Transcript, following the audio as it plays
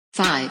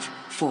5,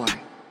 4,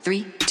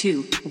 3,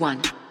 2,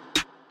 1.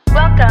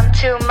 Welcome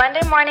to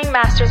Monday Morning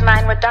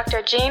Mastermind with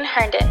Dr. Jean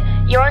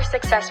Herndon, your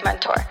success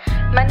mentor.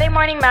 Monday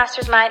Morning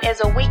Mastermind is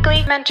a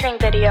weekly mentoring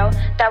video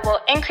that will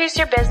increase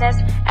your business,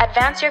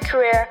 advance your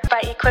career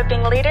by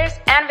equipping leaders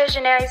and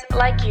visionaries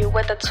like you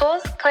with the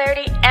tools,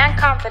 clarity, and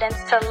confidence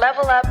to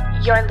level up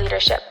your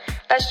leadership.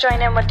 Let's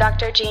join in with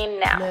Dr. Jean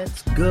now.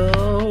 Let's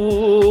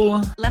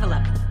go. Level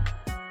up.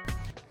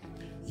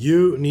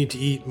 You need to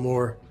eat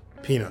more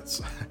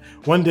peanuts.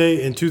 One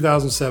day in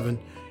 2007,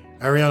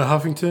 Arianna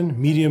Huffington,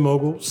 media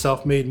mogul,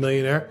 self-made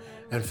millionaire,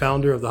 and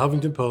founder of the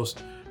Huffington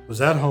Post,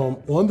 was at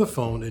home on the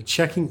phone and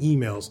checking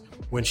emails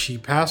when she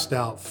passed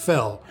out,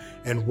 fell,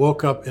 and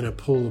woke up in a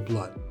pool of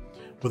blood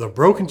with a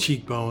broken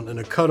cheekbone and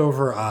a cut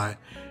over her eye,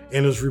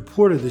 and it was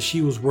reported that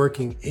she was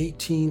working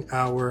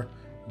 18-hour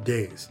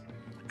days.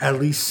 At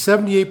least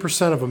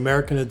 78% of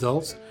American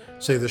adults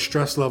say the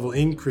stress level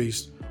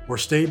increased or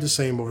stayed the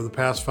same over the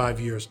past 5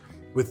 years,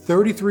 with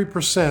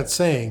 33%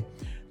 saying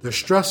their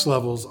stress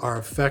levels are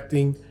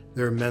affecting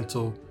their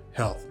mental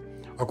health.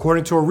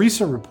 According to a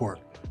recent report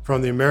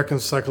from the American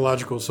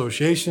Psychological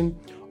Association,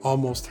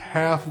 almost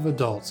half of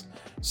adults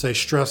say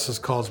stress has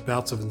caused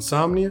bouts of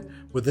insomnia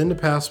within the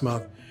past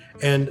month,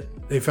 and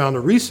they found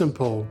a recent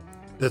poll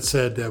that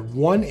said that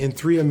 1 in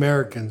 3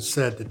 Americans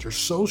said that they're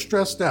so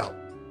stressed out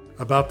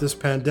about this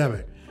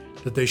pandemic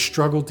that they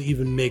struggle to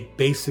even make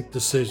basic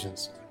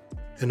decisions.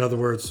 In other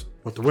words,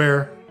 what to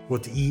wear,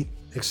 what to eat,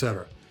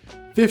 etc.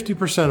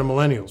 50% of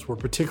millennials were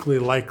particularly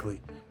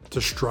likely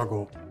to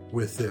struggle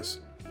with this.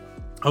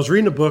 I was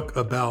reading a book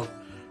about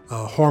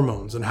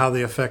hormones and how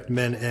they affect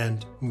men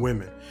and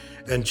women.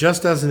 And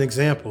just as an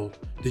example,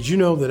 did you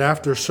know that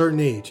after a certain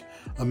age,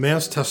 a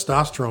man's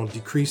testosterone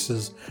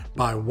decreases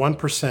by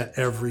 1%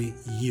 every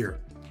year?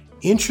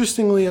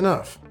 Interestingly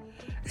enough,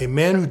 a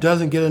man who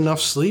doesn't get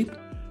enough sleep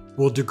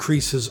will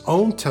decrease his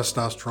own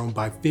testosterone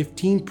by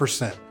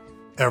 15%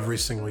 every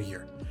single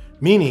year.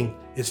 Meaning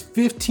it's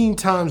 15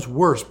 times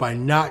worse by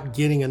not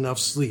getting enough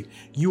sleep.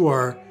 You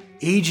are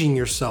aging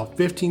yourself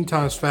 15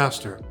 times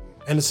faster,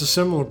 and it's a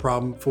similar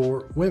problem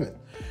for women.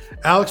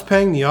 Alex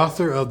Peng, the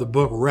author of the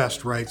book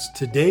Rest, writes,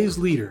 "Today's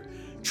leader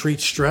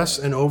treats stress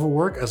and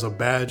overwork as a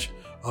badge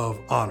of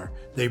honor.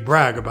 They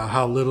brag about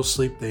how little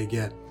sleep they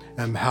get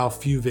and how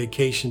few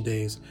vacation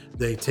days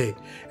they take,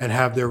 and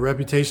have their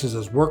reputations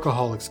as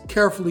workaholics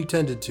carefully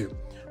tended to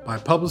by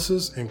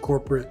publicists and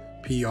corporate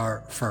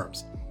PR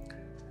firms."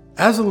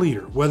 As a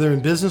leader, whether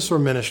in business or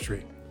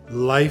ministry,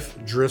 life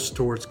drifts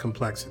towards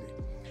complexity.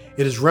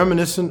 It is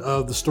reminiscent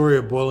of the story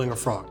of boiling a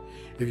frog.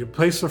 If you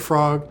place a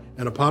frog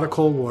in a pot of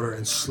cold water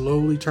and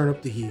slowly turn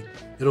up the heat,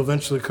 it'll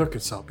eventually cook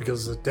itself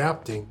because it's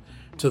adapting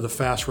to the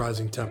fast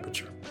rising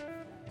temperature.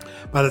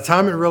 By the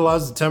time it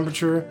realizes the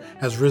temperature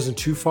has risen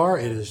too far,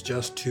 it is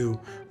just too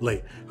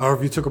late. However,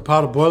 if you took a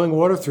pot of boiling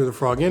water, threw the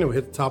frog in, it would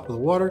hit the top of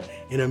the water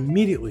and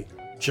immediately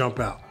jump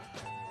out.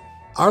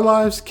 Our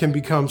lives can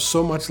become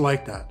so much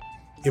like that.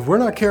 If we're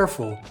not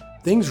careful,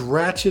 things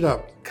ratchet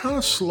up kind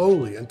of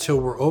slowly until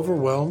we're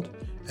overwhelmed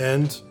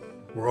and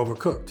we're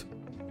overcooked.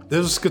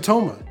 There's a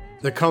scotoma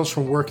that comes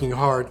from working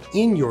hard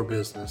in your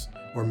business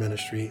or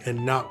ministry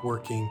and not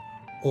working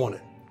on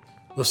it.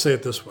 Let's say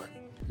it this way.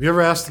 Have you ever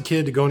asked a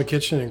kid to go in the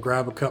kitchen and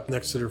grab a cup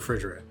next to the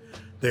refrigerator?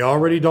 They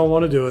already don't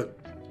want to do it,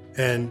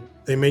 and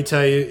they may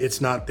tell you it's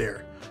not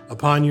there.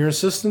 Upon your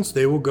insistence,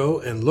 they will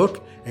go and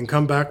look and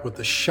come back with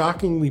the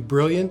shockingly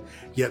brilliant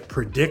yet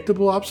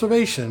predictable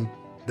observation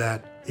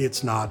that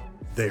it's not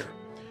there.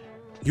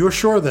 You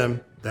assure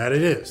them that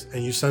it is,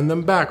 and you send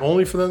them back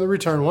only for them to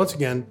return once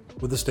again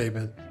with the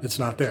statement, it's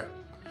not there.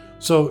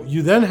 So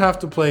you then have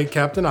to play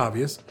Captain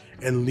Obvious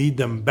and lead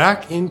them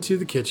back into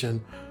the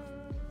kitchen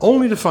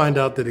only to find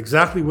out that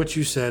exactly what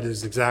you said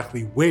is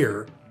exactly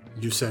where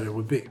you said it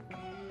would be.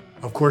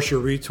 Of course, your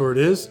retort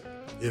is,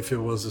 if it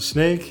was a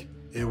snake,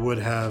 it would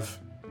have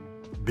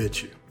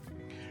bit you.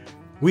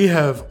 We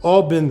have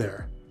all been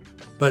there,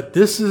 but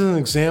this is an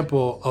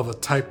example of a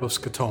type of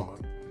scotoma.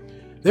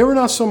 They were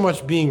not so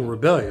much being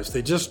rebellious,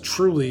 they just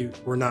truly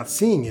were not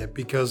seeing it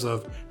because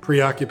of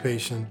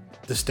preoccupation,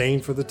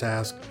 disdain for the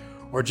task,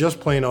 or just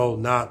plain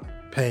old not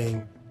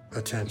paying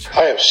attention.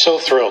 I am so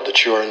thrilled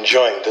that you are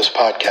enjoying this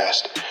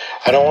podcast.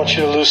 I don't want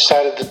you to lose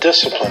sight of the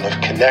discipline of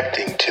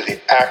connecting to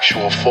the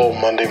actual full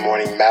Monday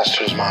Morning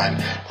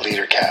Mastermind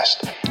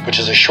Leadercast, which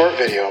is a short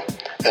video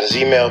that is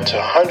emailed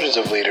to hundreds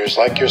of leaders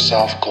like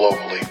yourself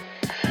globally.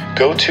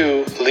 Go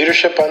to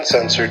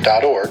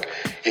leadershipuncensored.org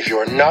if you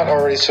are not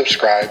already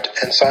subscribed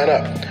and sign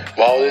up.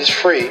 While it is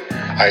free,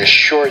 I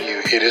assure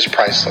you it is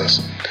priceless.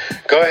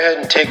 Go ahead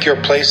and take your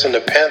place in the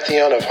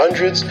pantheon of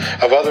hundreds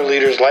of other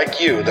leaders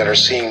like you that are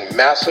seeing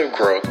massive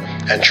growth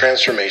and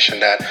transformation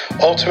that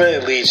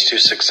ultimately leads to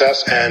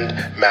success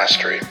and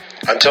mastery.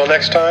 Until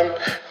next time,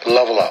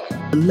 level up.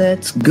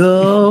 Let's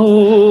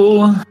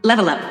go.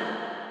 Level up.